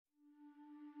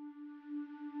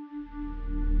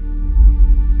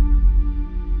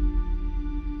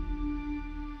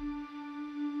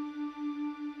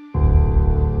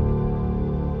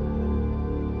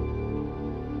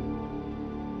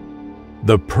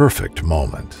The perfect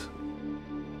moment.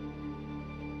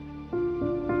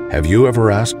 Have you ever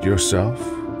asked yourself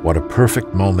what a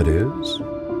perfect moment is?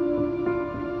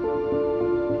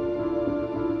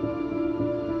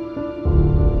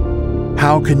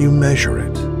 How can you measure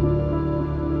it?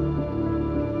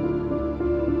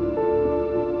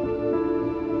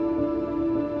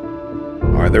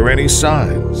 Are there any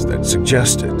signs that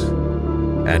suggest it?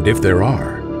 And if there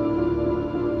are,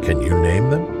 can you name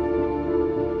them?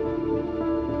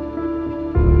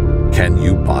 Can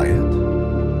you buy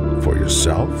it for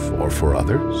yourself or for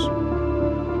others?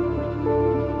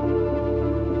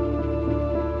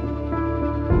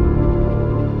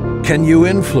 Can you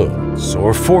influence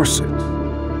or force it?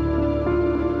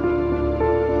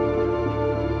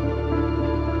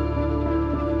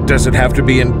 Does it have to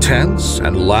be intense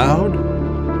and loud,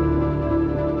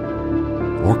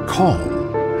 or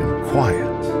calm and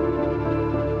quiet?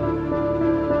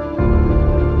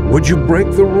 Would you break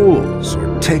the rules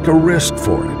or take a risk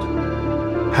for it?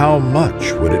 How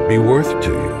much would it be worth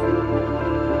to you?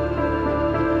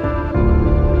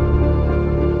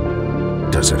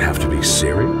 Does it have to be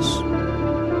serious?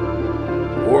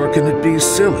 Or can it be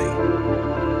silly?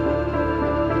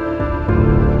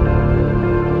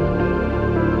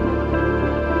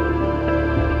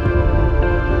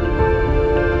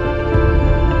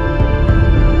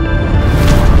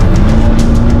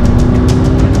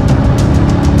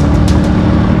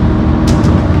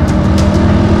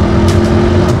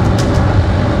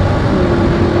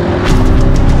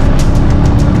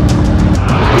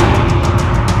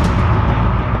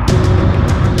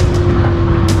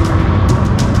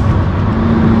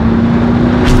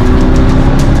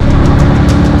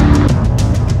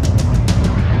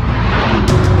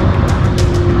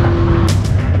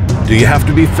 Do you have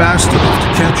to be fast enough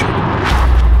to catch it?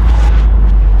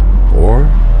 Or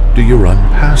do you run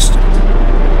past it?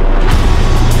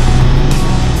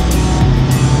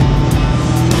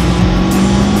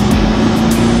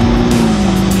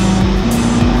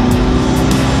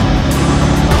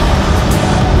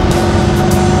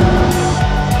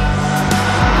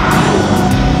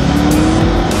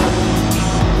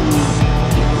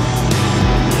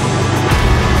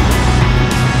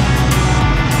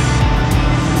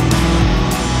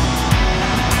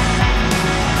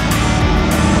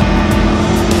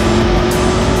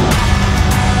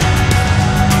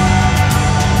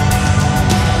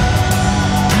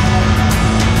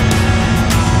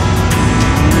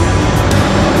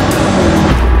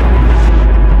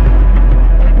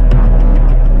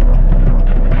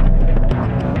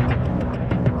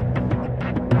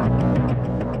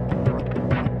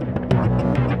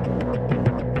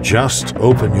 Just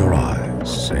open your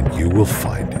eyes and you will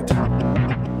find it.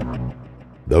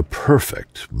 The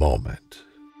perfect moment.